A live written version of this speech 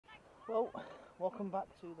Well, welcome back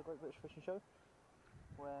to the Great British Fishing Show.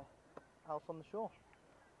 We're out on the shore.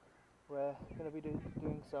 We're going to be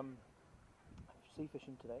doing some sea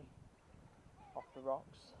fishing today off the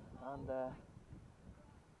rocks, and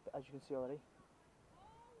as you can see already,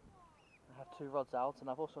 I have two rods out, and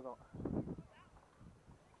I've also got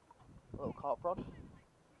a little carp rod.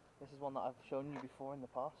 This is one that I've shown you before in the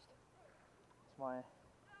past.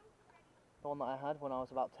 It's the one that I had when I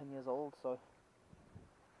was about 10 years old, so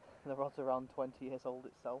the rod's around 20 years old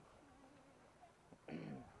itself,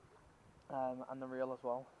 and the reel as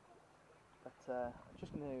well. But I'm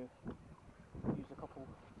just going to use a couple.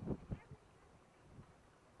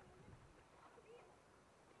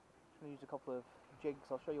 Of jigs.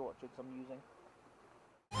 I'll show you what jigs I'm using.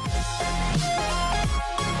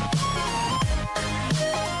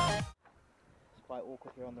 It's quite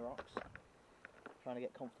awkward here on the rocks, trying to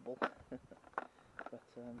get comfortable.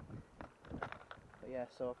 but yeah,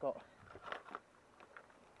 so I've got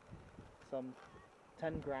some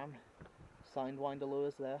 10 gram Sidewinder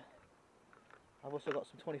lures there. I've also got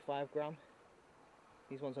some 25 gram.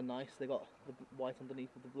 These ones are nice. They got the white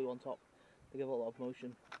underneath with the blue on top. They give a lot of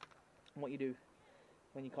motion. And what you do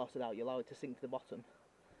when you cast it out, you allow it to sink to the bottom,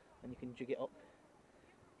 and you can jig it up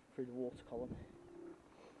through the water column,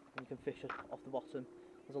 and you can fish it off the bottom.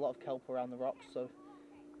 There's a lot of kelp around the rocks, so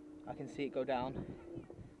I can see it go down.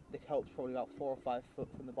 The kelp's probably about 4 or 5 foot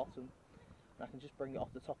from the bottom, and I can just bring it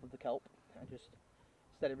off the top of the kelp and just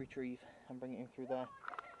steady retrieve and bring it in through there.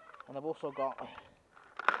 And I've also got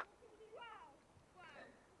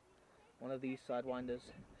one of these Sidewinders,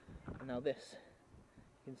 and now this,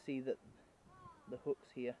 you can see that the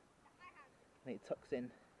hook's here and it tucks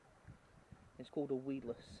in. It's called a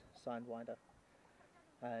weedless Sidewinder,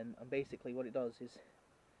 and basically what it does is,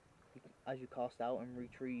 as you cast out and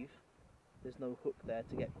retrieve, there's no hook there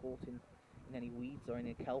to get caught in any weeds or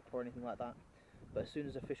any kelp or anything like that. But as soon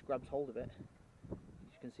as a fish grabs hold of it, as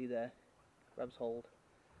you can see there, grabs hold,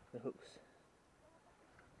 the hook's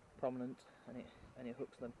prominent and it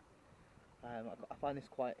hooks them. I find this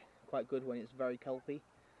quite good when it's very kelpy,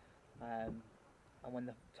 and when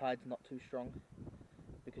the tide's not too strong,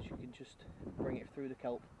 because you can just bring it through the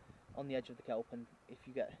kelp, on the edge of the kelp, and if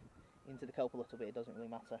you get into the kelp a little bit, it doesn't really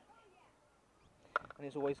matter. And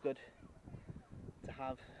it's always good to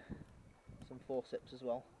have some forceps as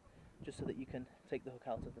well, just so that you can take the hook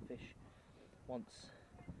out of the fish once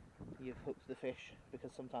you've hooked the fish,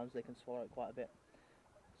 because sometimes they can swallow it quite a bit.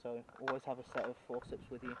 So always have a set of forceps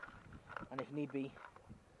with you, and if need be,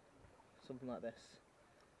 something like this,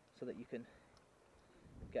 so that you can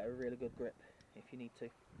get a really good grip if you need to.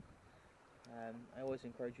 I always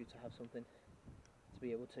encourage you to have something to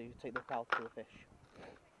be able to take the hook out to the fish.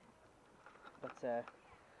 But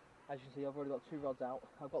as you can see, I've already got 2 rods out.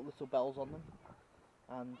 I've got little bells on them,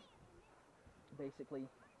 and basically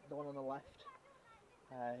the one on the left,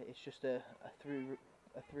 it's just a through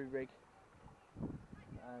rig,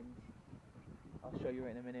 and I'll show you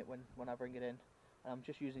it in a minute when I bring it in. And I'm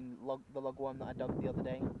just using the log worm that I dug the other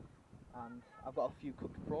day, and I've got a few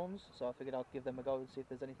cooked prawns, so I figured I'd give them a go and see if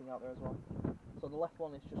there's anything out there as well. So the left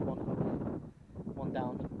one is just one hook, one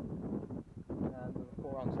down, with a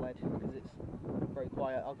 4-ounce lead, because it's very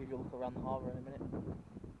quiet. I'll give you a look around the harbour in a minute.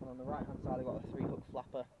 And on the right hand side I've got a 3-hook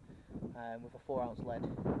flapper with a 4-ounce lead.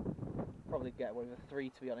 Probably get away with a 3,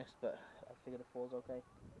 to be honest, but I figured a 4's okay.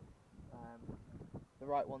 The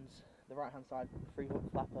right hand side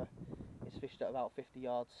 3-hook flapper is fished at about 50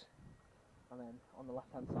 yards, and then on the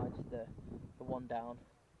left hand side the one down,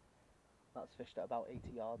 that's fished at about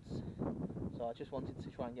 80 yards. So I just wanted to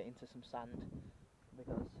try and get into some sand,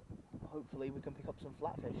 because hopefully we can pick up some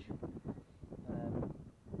flatfish.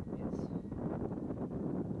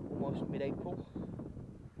 It's almost mid-April,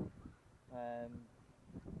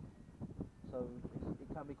 so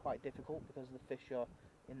it can be quite difficult because the fish are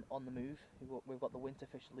on the move. We've got the winter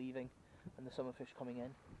fish leaving and the summer fish coming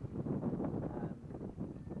in,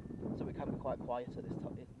 so it can be quite quiet at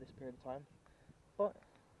this period of time. But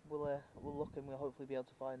we'll look, and we'll hopefully be able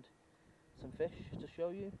to find some fish to show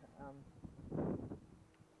you.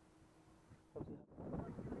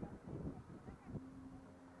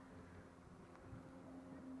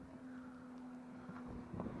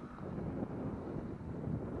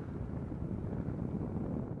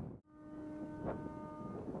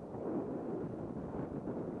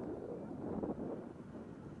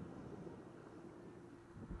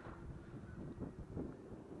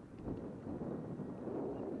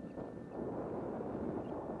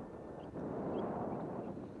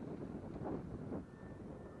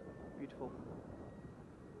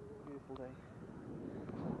 Beautiful day.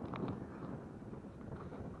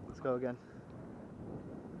 Let's go again.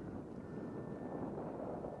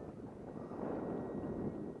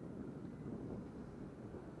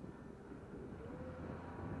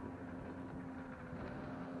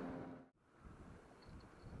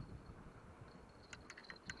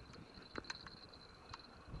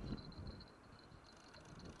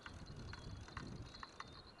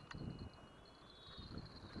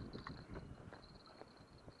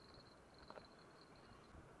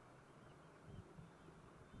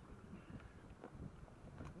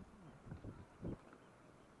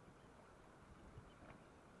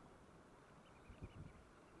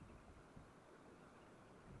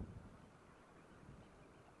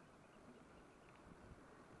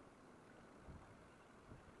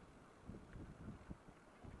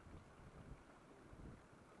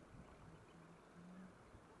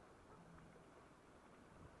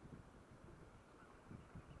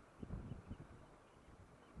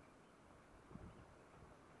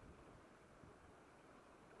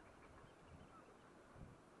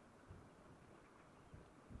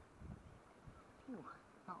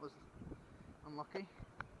 That was unlucky.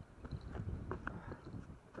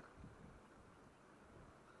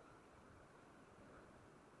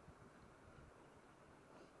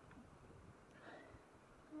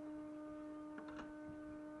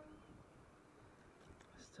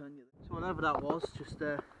 So whatever that was, just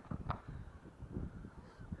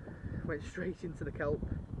went straight into the kelp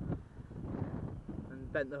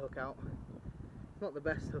and bent the hook out. Not the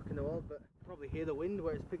best hook in the world, but you can probably hear the wind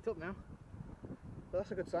where it's picked up now. But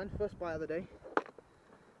that's a good sign. First bite of the day.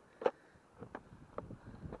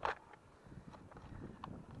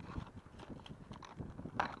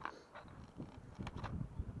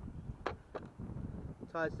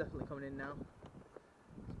 Tide's definitely coming in now.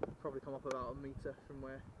 It's probably come up about a metre from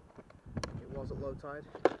where it was at low tide.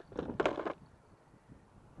 But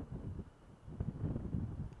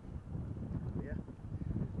yeah,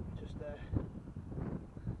 just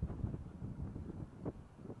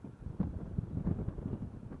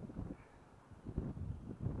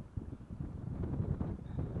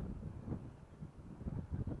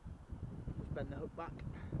bend the hook back.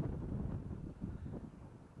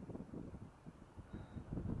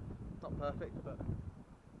 Not perfect, but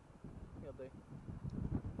it'll do.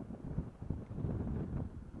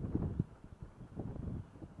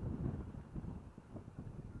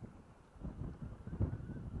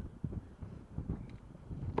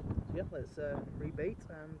 So yeah, let's rebait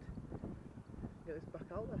and get this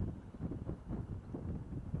back out there.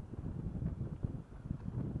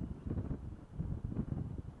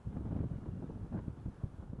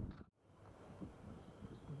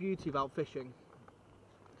 The beauty about fishing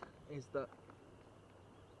is that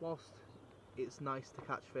whilst it's nice to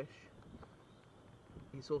catch fish,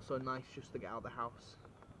 it's also nice just to get out of the house.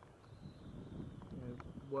 You know,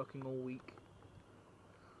 working all week,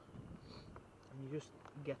 and you just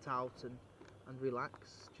get out and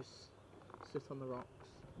relax, just sit on the rocks,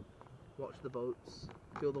 watch the boats,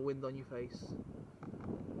 feel the wind on your face,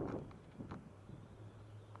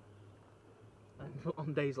 and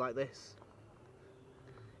on days like this,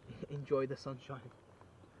 enjoy the sunshine,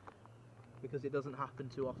 because it doesn't happen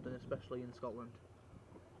too often, especially in Scotland.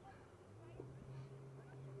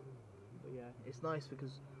 But yeah, it's nice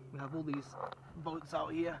because we have all these boats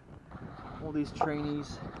out here, all these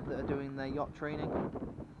trainees that are doing their yacht training.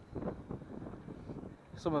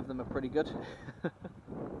 Some of them are pretty good.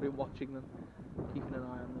 I've been watching them, keeping an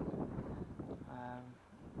eye on them.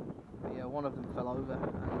 But yeah, one of them fell over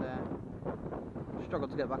and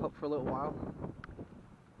struggled to get back up for a little while.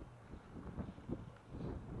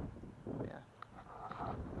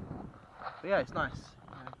 But yeah, it's nice.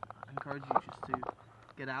 I encourage you just to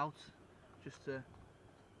get out, just to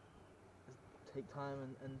take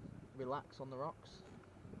time and relax on the rocks.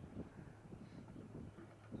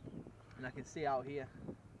 And I can see out here,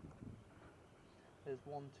 there's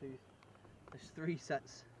three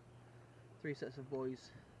sets of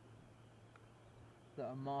boys that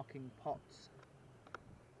are marking pots.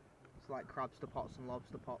 It's like crabster pots and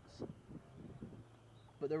lobster pots,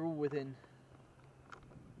 but they're all within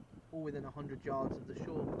 100 yards of the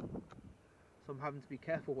shore, so I'm having to be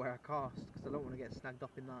careful where I cast because I don't want to get snagged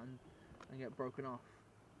up in that and get broken off,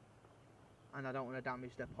 and I don't want to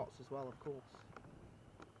damage their pots as well, of course.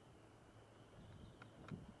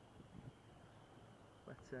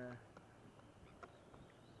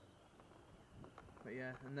 But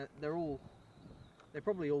yeah, and they're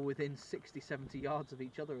probably all within 60-70 yards of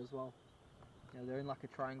each other as well. You know, they're in like a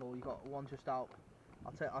triangle. You got one just out.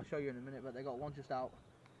 I'll show you in a minute, but they got one just out,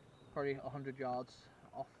 probably 100 yards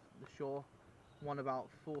off the shore, one about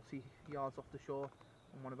 40 yards off the shore,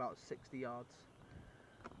 and one about 60 yards.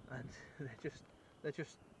 And they're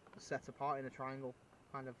just set apart in a triangle,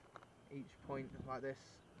 kind of each point like this.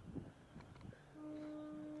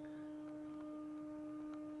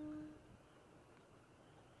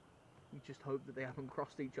 You just hope that they haven't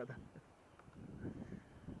crossed each other.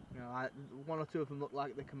 You know, one or two of them look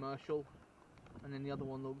like they're commercial, and then the other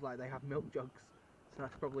one looks like they have milk jugs. So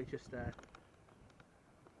that's probably just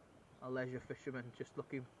a leisure fisherman just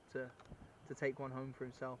looking to take one home for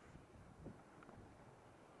himself.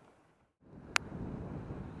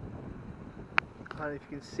 I don't know if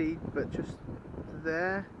you can see, but just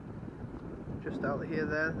there, just out here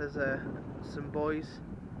there's some boys,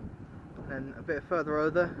 and then a bit further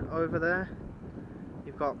over there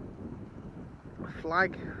you've got a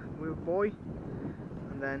flag with a buoy,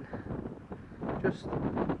 and then just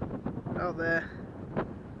out there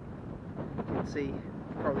you can see,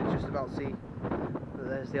 probably just about see that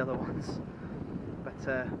there's the other ones,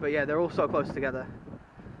 but yeah, they're all so close together,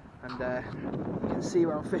 and you can see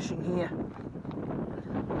where I'm fishing here.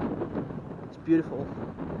 It's beautiful.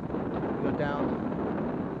 You go down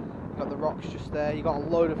You've got the rocks just there. You've got a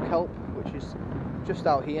load of kelp, which is just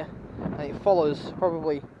out here, and it follows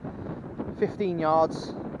probably 15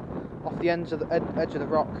 yards off the edge of the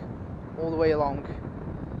rock, all the way along,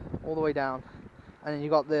 all the way down, and then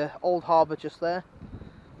you've got the old harbour just there.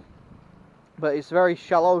 But it's very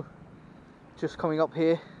shallow, just coming up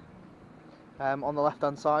here on the left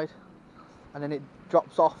hand side, and then it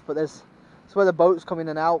drops off. But it's where the boats come in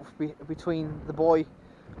and out between the buoy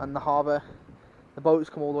and the harbour. The boats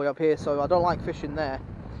come all the way up here, so I don't like fishing there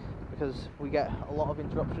because we get a lot of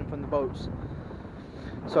interruption from the boats.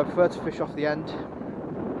 So I prefer to fish off the end.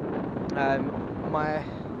 My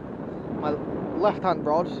left hand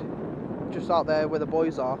rod, just out there where the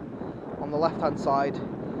buoys are, on the left hand side,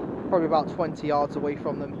 probably about 20 yards away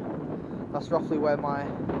from them. That's roughly where my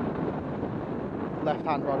left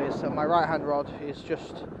hand rod is. So my right hand rod is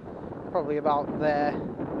just probably about there,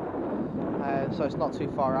 so it's not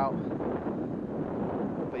too far out.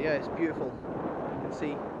 But yeah, it's beautiful. You can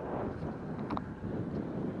see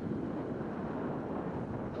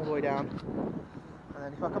all the way down. And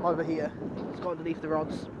then if I come over here, let's go underneath the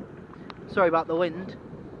rods. Sorry about the wind.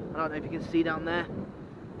 I don't know if you can see down there,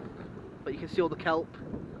 but you can see all the kelp.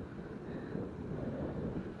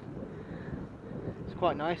 It's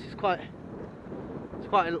quite nice. It's quite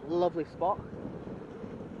a lovely spot.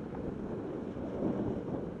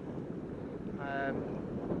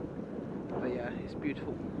 But yeah, it's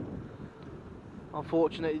beautiful.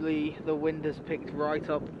 Unfortunately, the wind has picked right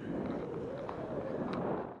up.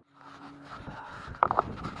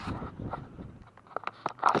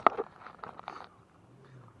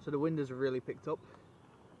 So the wind has really picked up,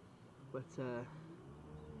 but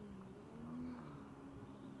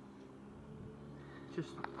just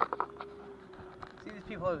see these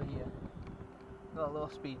people over here. Got a little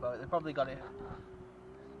speedboat. They probably got it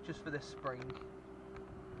just for this spring.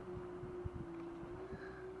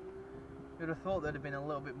 You'd have thought they'd have been a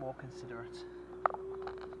little bit more considerate.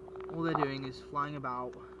 All they're doing is flying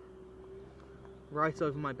about right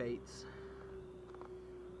over my baits.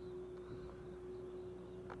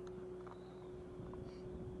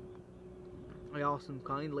 I asked them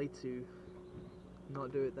kindly to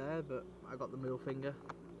not do it there, but I got the middle finger.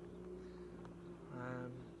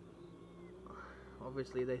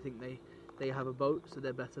 Obviously they think they have a boat, so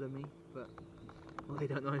they're better than me, but what they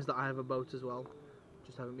don't know is that I have a boat as well.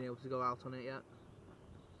 Just haven't been able to go out on it yet.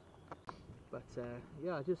 But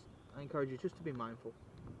yeah, I encourage you just to be mindful.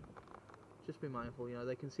 Just be mindful, you know,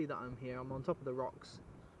 they can see that I'm here. I'm on top of the rocks.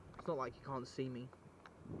 It's not like you can't see me.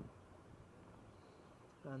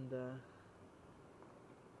 And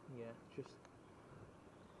yeah, just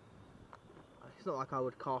it's not like I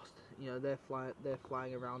would cast, you know, they're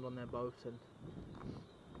flying around on their boat, and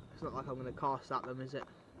it's not like I'm going to cast at them, is it?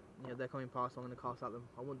 You know, they're coming past, I'm going to cast at them.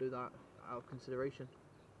 I won't do that out of consideration.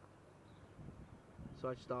 So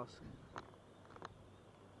I just ask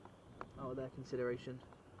out of their consideration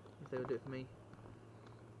if they would do it for me.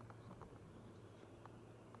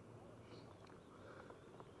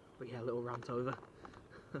 But yeah, a little rant over.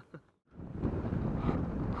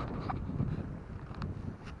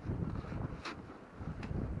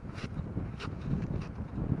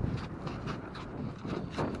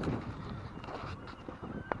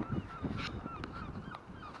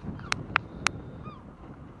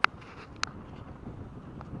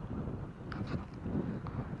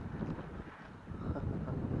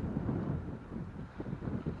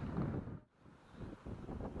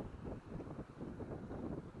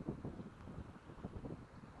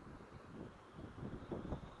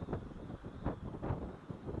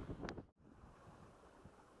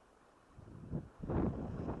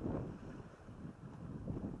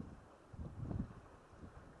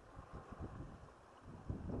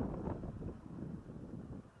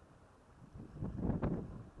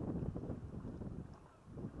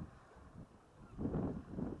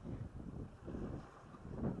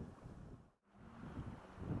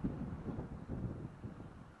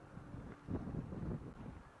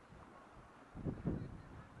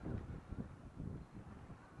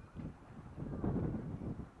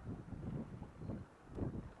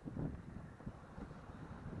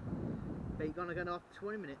 Bait gonna go after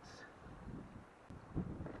 20 minutes.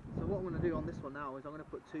 So what I'm going to do on this one now is I'm going to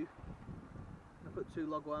put two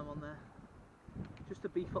logworm on there, just to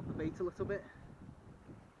beef up the bait a little bit.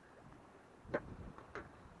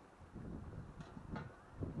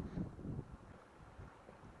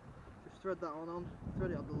 Just thread that one on,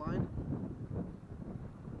 thread it on the line.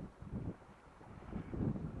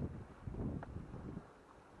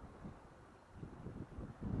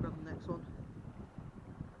 Grab the next one.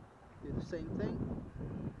 Do the same thing.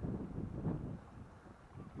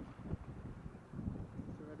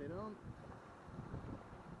 Thread it on.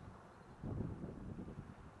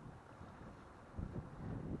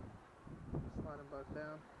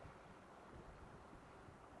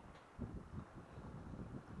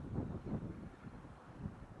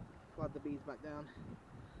 speeds back down.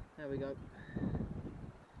 There we go.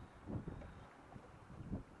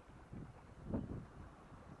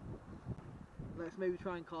 Let's maybe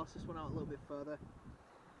try and cast this one out a little bit further.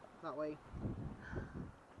 That way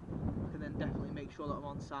I can then definitely make sure that I'm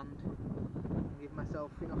on sand and give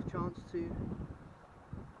myself enough chance to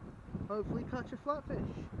hopefully catch a flatfish.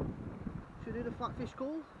 Should we do the flatfish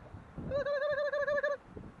call?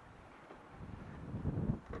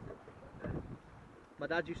 My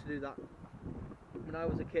dad used to do that. When I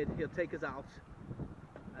was a kid, he'd take us out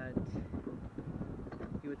and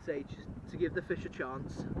he would say just to give the fish a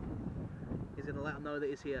chance, he's going to let him know that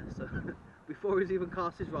he's here. So before he's even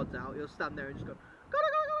cast his rods out, he'll stand there and just go, go,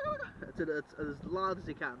 go, go, go, as loud as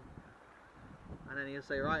he can. And then he'll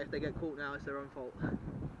say, right, if they get caught now, it's their own fault.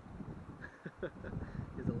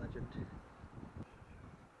 He's a legend.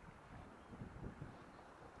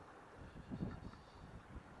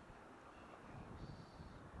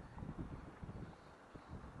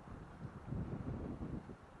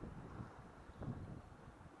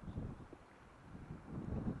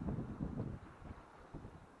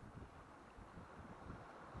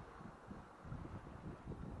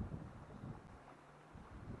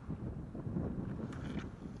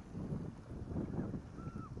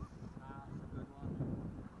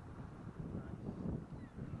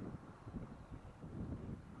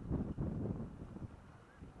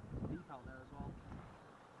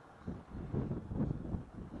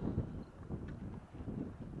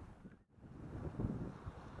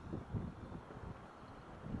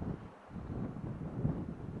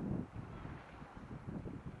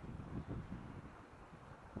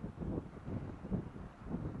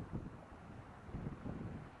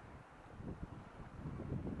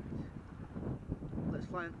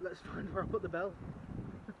 Let's find where I put the bell.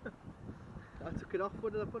 I took it off.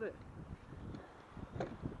 Where did I put it? I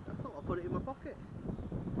thought I put it in my pocket.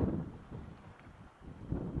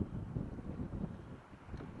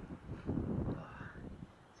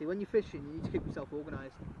 See, when you're fishing, you need to keep yourself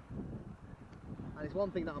organised. And it's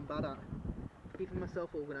one thing that I'm bad at. Keeping myself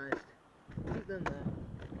organised. Keep them there.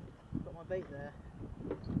 Got my bait there.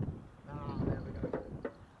 Ah, there we go.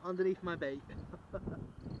 Underneath my bait.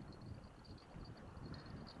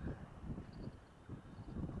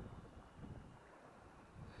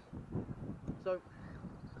 So,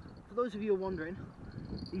 for those of you who are wondering,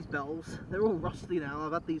 these bells, they're all rusty now.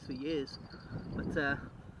 I've had these for years. But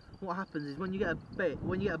what happens is when you get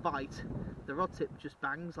a bite, the rod tip just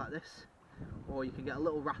bangs like this, or you can get a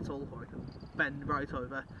little rattle, or it can bend right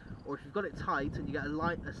over, or if you've got it tight and you get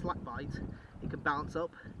a slack bite, it can bounce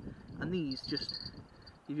up, and these just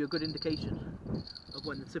give you a good indication of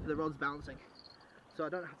when the tip of the rod's bouncing, so I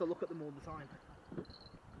don't have to look at them all the time.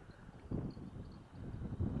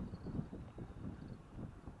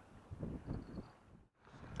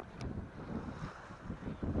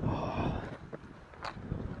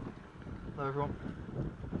 Hello everyone.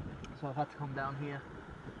 So I've had to come down here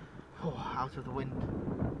out of the wind.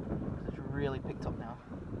 It's really picked up now.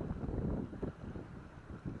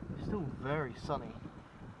 It's still very sunny.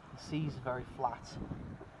 The sea's very flat.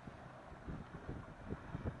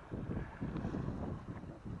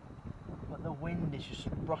 But the wind is just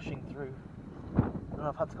rushing through. And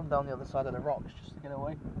I've had to come down the other side of the rocks just to get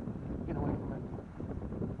away from it.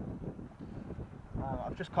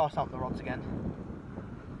 I've just cast out the rods again.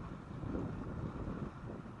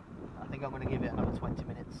 I think I'm going to give it another 20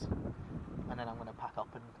 minutes and then I'm going to pack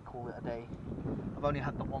up and call it a day. I've only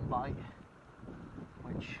had the one bite,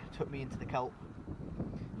 which took me into the kelp,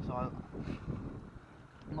 so I'm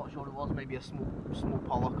not sure what it was, maybe a small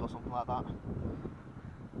pollock or something like that.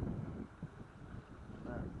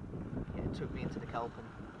 But yeah, it took me into the kelp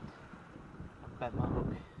and bent my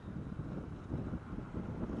hook.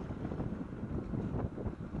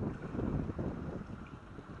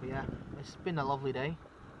 But yeah, it's been a lovely day.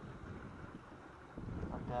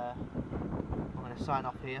 I'm going to sign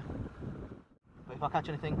off here, but if I catch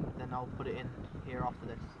anything then I'll put it in here after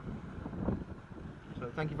this. So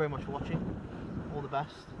thank you very much for watching, all the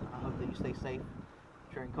best. I hope that you stay safe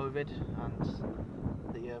during COVID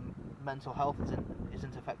and the mental health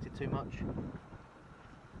isn't affected too much.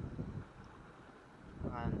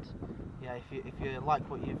 And yeah, if you like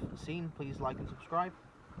what you've seen, please like and subscribe.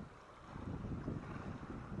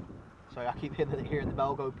 Sorry, I keep hearing the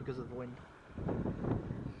bell go because of the wind.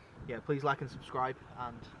 Yeah, please like and subscribe,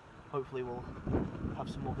 and hopefully we'll have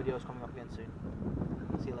some more videos coming up again soon.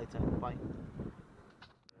 See you later. Bye.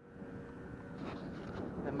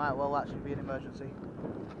 There might well actually be an emergency.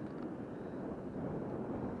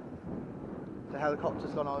 The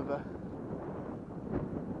helicopter's gone over,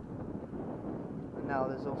 and now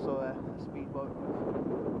there's also a speedboat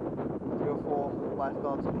with 3 or 4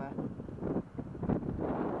 lifeguards on there.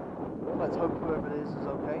 Let's hope whoever it is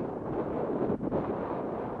okay.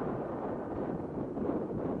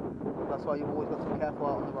 That's why you've always got to be careful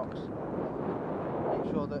out on the rocks. Make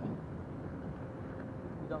sure that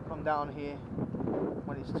you don't come down here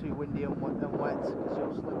when it's too windy and wet because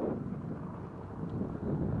you'll slip.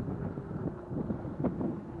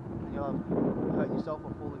 And you'll hurt yourself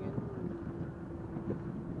or fall again.